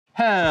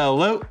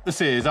Hello, this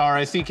is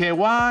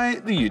R-I-C-K-Y,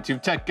 the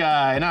YouTube Tech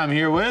Guy, and I'm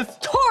here with...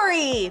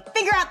 Tori!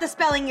 Figure out the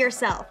spelling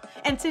yourself.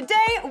 And today,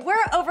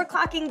 we're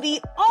overclocking the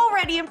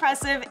already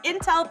impressive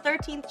Intel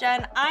 13th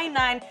Gen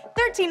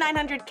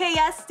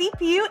i9-13900KS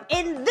CPU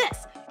in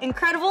this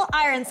incredible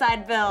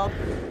Ironside build.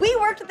 We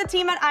worked with the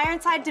team at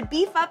Ironside to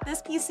beef up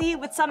this PC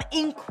with some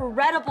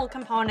incredible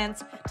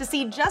components to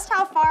see just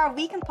how far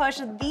we can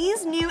push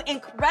these new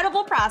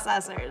incredible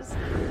processors.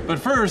 But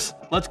first,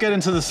 let's get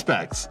into the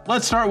specs.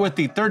 Let's start with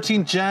the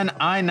 13th Gen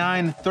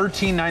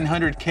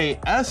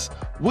i9-13900KS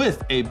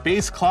with a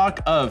base clock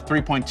of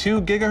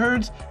 3.2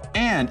 gigahertz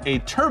and a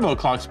turbo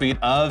clock speed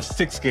of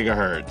 6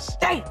 gigahertz.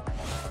 Dang.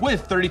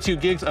 With 32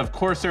 gigs of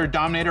Corsair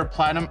Dominator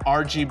Platinum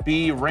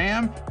RGB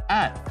RAM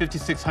at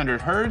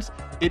 5600 Hz.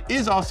 It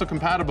is also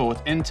compatible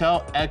with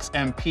Intel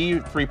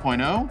XMP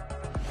 3.0.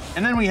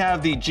 And then we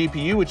have the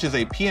GPU, which is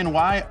a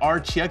PNY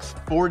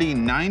RTX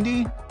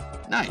 4090.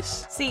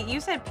 Nice. See, you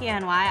said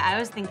PNY, I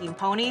was thinking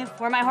pony.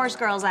 Where my horse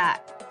girls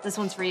at? This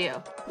one's for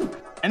you.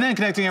 And then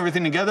connecting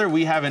everything together,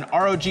 we have an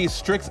ROG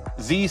Strix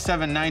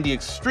Z790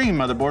 Extreme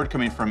motherboard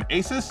coming from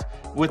Asus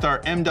with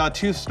our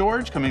M.2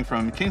 storage coming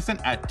from Kingston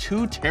at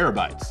 2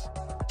 terabytes.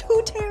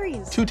 2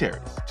 teries. 2 teries,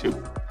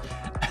 2.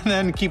 And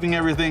then keeping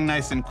everything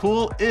nice and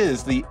cool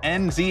is the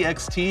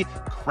NZXT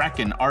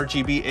Kraken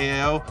RGB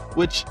AIO,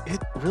 which it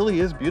really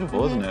is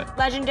beautiful, isn't it?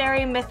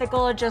 Legendary,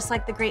 mythical, just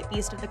like the great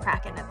beast of the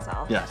Kraken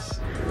itself. Yes.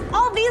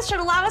 All of these should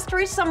allow us to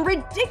reach some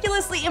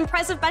ridiculously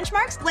impressive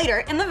benchmarks later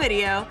in the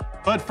video.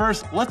 But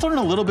first, let's learn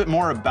a little bit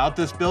more about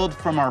this build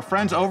from our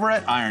friends over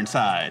at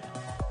Ironside.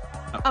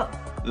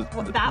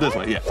 This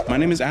way, yeah. My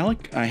name is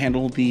Alec. I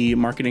handle the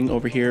marketing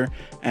over here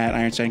at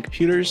Ironside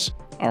Computers.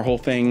 Our whole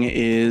thing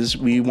is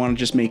we want to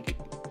just make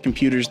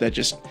computers that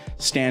just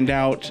stand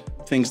out,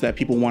 things that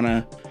people want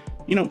to,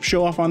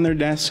 show off on their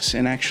desks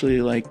and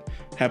actually like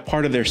have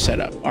part of their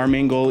setup. Our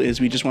main goal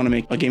is we just want to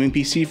make a gaming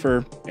PC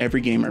for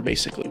every gamer,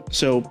 basically.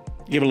 So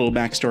give a little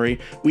backstory.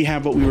 We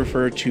have what we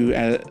refer to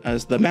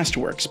as the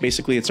Masterworks.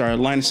 Basically, it's our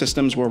line of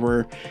systems where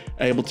we're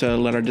able to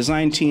let our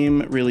design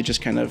team really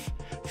just kind of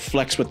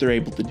flex what they're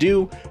able to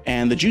do.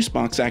 And the Juice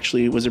Box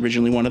actually was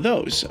originally one of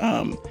those.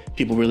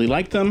 People really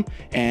liked them,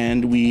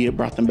 and we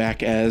brought them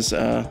back as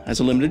a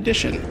limited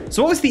edition.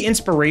 So what was the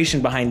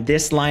inspiration behind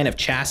this line of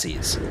chassis?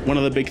 One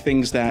of the big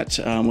things that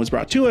was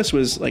brought to us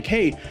was like,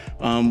 hey,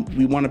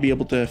 we want to be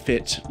able to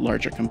fit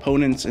larger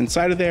components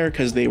inside of there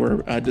because they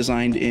were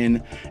designed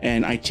in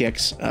an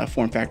ITX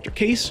form factor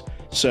case.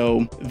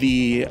 So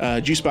the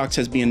Juice Box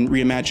has been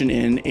reimagined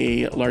in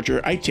a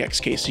larger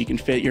ITX case. So you can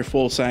fit your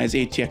full-size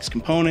ATX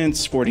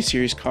components, 40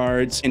 series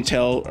cards,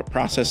 Intel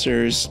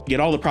processors,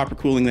 get all the proper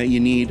cooling that you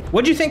need.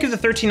 What do you think of the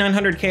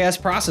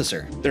 13900KS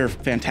processor? They're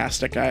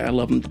fantastic. I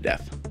love them to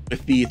death.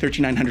 With the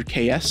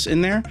 13900KS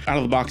in there, out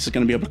of the box, it's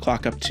going to be able to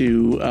clock up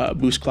to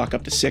boost clock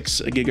up to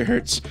 6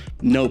 gigahertz,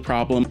 no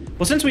problem.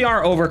 Well, since we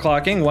are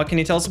overclocking, what can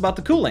you tell us about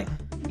the cooling?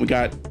 We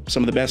got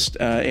some of the best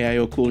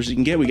AIO coolers you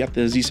can get. We got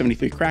the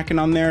Z73 Kraken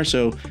on there,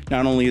 so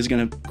not only is it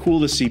going to cool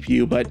the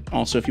CPU, but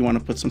also if you want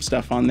to put some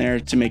stuff on there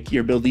to make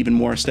your build even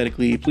more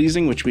aesthetically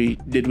pleasing, which we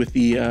did with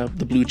the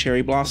blue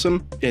cherry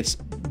blossom, it's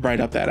right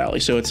up that alley.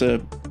 So it's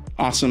a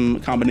awesome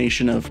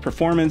combination of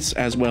performance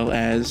as well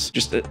as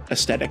just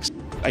aesthetics.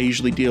 I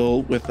usually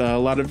deal with a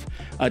lot of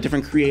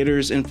different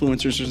creators,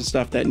 influencers and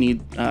stuff that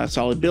need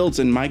solid builds,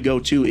 and my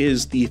go-to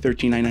is the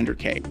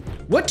 13900K.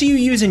 What do you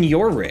use in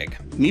your rig?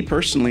 Me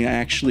personally, I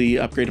actually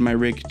upgraded my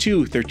rig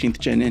to 13th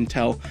Gen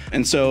Intel.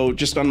 And so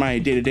just on my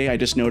day-to-day, I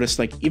just noticed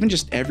like even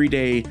just every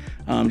day,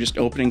 just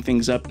opening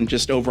things up and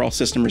just overall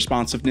system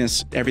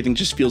responsiveness, everything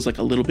just feels like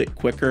a little bit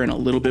quicker and a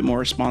little bit more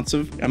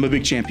responsive. I'm a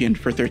big champion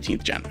for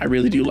 13th Gen. I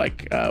really do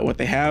like what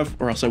they have,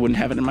 or else I wouldn't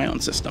have it in my own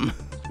system.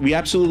 We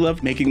absolutely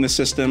love making this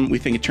system. We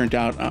think it turned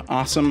out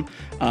awesome,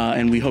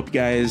 and we hope you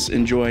guys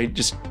enjoy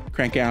just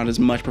cranking out as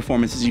much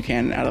performance as you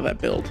can out of that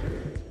build.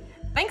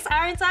 Thanks,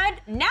 Ironside.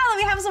 Now that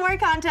we have some more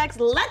context,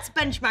 let's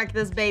benchmark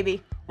this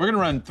baby. We're gonna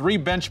run 3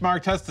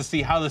 benchmark tests to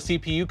see how the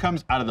CPU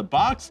comes out of the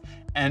box,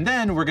 and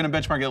then we're gonna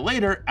benchmark it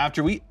later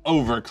after we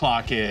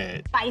overclock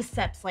it.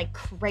 Biceps like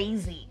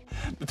crazy.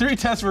 The 3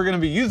 tests we're gonna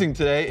be using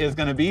today is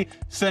gonna be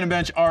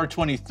Cinebench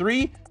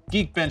R23,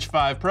 Geekbench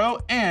 5 Pro,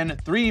 and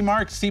 3D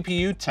Mark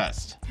CPU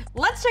test.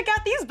 Let's check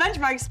out these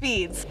benchmark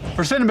speeds.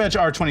 For Cinebench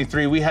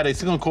R23, we had a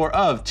single core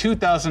of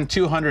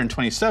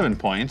 2,227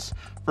 points.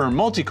 For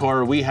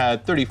multi-core, we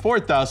had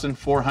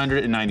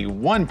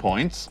 34,491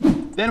 points.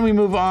 Then we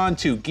move on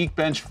to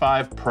Geekbench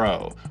 5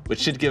 Pro, which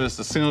should give us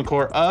a single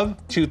core of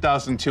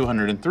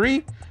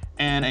 2,203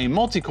 and a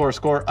multi-core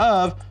score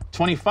of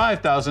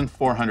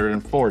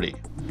 25,440.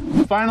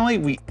 Finally,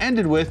 we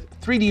ended with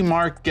 3D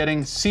Mark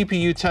getting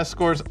CPU test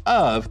scores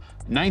of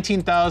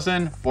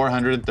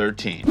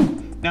 19,413.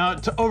 Now,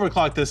 to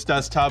overclock this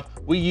desktop,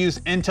 we use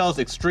Intel's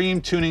Extreme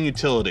Tuning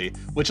Utility,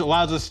 which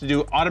allows us to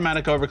do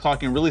automatic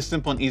overclocking really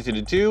simple and easy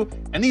to do,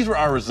 and these were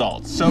our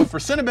results. So for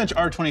Cinebench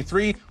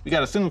R23, we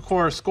got a single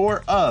core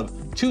score of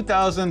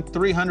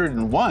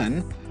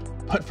 2,301.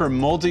 But for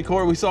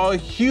multi-core, we saw a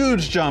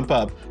huge jump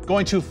up,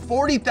 going to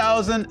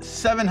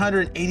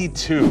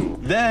 40,782.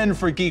 Then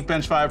for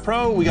Geekbench 5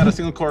 Pro, we got a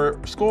single core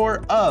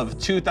score of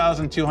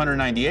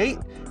 2,298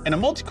 and a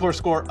multi-core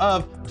score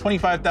of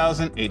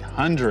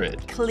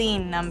 25,800.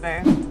 Clean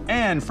number.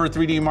 And for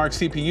 3D Mark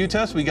CPU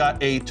test, we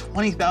got a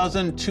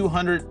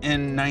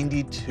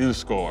 20,292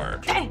 score.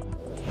 Okay.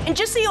 And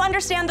just so you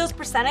understand those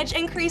percentage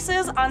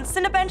increases, on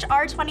Cinebench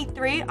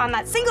R23, on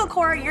that single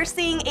core, you're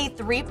seeing a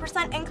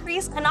 3%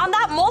 increase, and on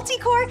that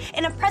multi-core,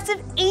 an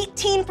impressive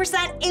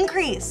 18%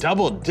 increase.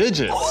 Double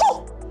digits.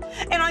 Ooh!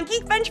 And on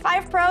Geekbench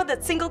 5 Pro,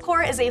 that single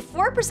core is a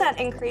 4%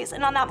 increase,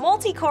 and on that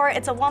multi-core,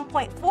 it's a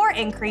 1.4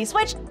 increase,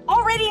 which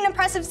already an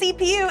impressive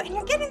CPU, and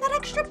you're getting that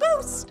extra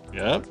boost.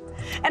 Yep.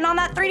 And on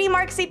that 3D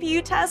Mark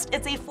CPU test,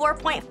 it's a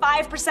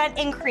 4.5%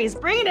 increase,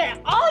 bringing it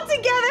all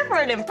together for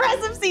an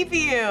impressive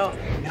CPU.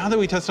 Now that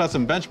we tested out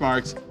some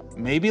benchmarks,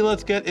 maybe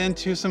let's get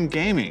into some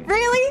gaming.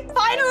 Really?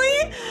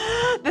 Finally?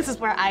 This is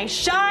where I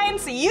shine,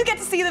 so you get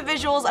to see the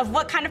visuals of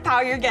what kind of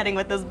power you're getting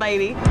with this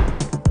baby.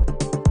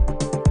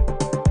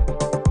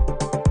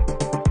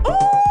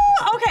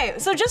 Ooh, okay,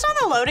 so just on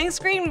the loading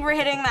screen, we were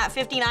hitting that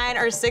 59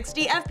 or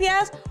 60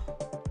 FPS.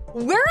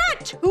 We're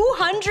at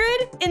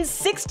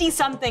 260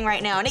 something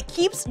right now, and it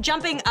keeps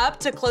jumping up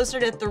to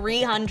closer to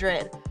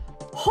 300.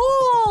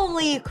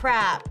 Holy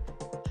crap.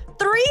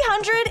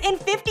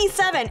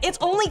 357, it's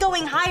only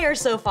going higher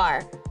so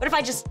far. What if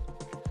I just,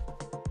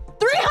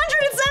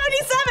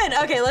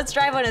 377. Okay, let's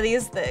drive one of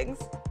these things.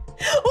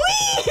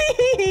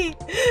 Whee!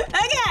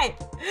 Okay,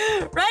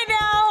 right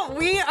now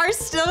we are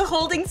still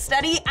holding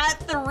steady at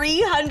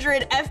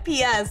 300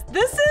 FPS.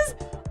 This is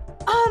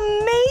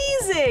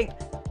amazing.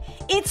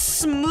 It's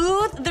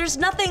smooth, there's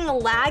nothing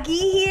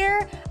laggy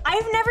here.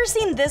 I've never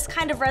seen this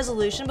kind of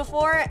resolution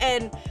before,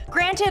 and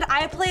granted,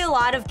 I play a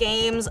lot of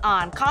games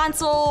on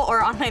console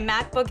or on my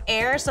MacBook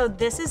Air, so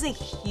this is a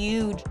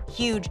huge,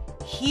 huge,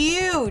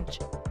 huge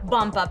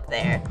bump up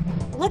there.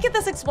 Look at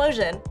this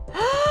explosion.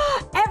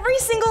 Every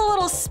single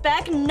little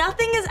speck,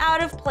 nothing is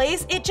out of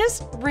place. It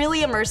just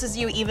really immerses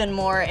you even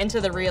more into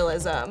the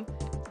realism.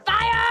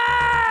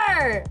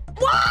 Fire!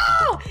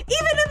 Whoa!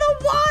 Even in the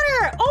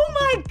water! Oh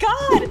my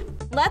God!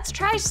 Let's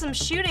try some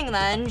shooting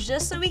then,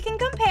 just so we can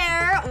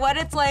compare what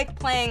it's like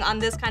playing on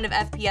this kind of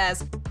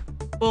FPS.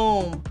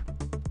 Boom,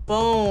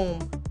 boom,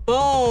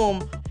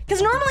 boom.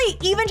 Because normally,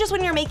 even just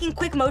when you're making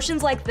quick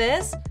motions like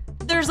this,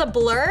 there's a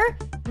blur.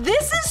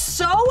 This is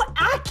so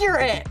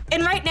accurate.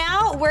 And right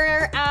now,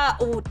 we're at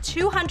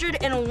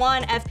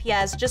 201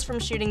 FPS just from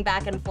shooting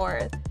back and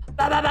forth.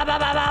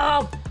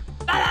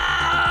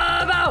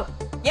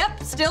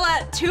 Yep, still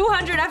at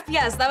 200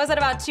 FPS. That was at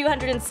about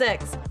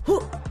 206.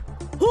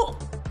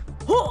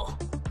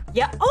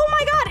 Yeah, oh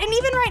my God, and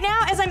even right now,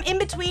 as I'm in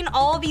between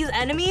all these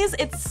enemies,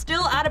 it's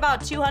still at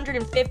about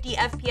 250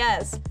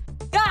 FPS.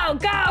 Go,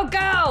 go,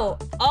 go!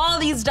 All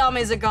these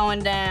dummies are going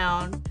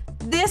down.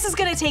 This is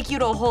gonna take you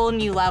to a whole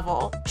new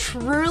level.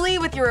 Truly,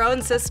 with your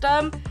own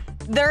system,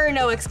 there are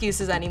no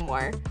excuses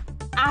anymore.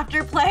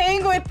 After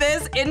playing with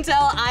this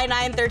Intel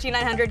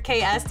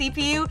i9-13900KS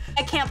CPU,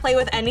 I can't play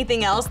with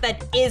anything else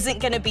that isn't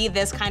gonna be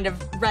this kind of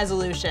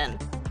resolution.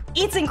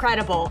 It's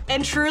incredible,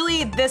 and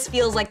truly, this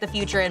feels like the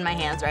future in my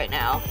hands right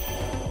now.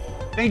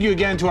 Thank you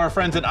again to our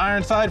friends at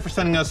Ironside for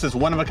sending us this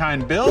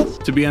one-of-a-kind build.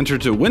 To be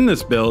entered to win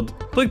this build,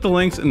 click the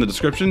links in the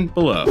description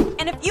below.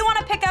 And if you want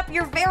to pick up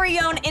your very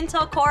own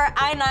Intel Core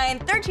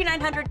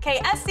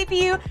i9-13900KS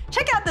CPU,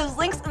 check out those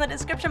links in the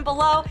description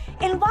below.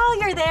 And while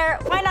you're there,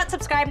 why not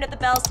subscribe and hit the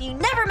bell so you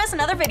never miss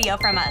another video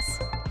from us?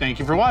 Thank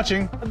you for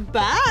watching.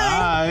 Bye.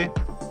 Bye.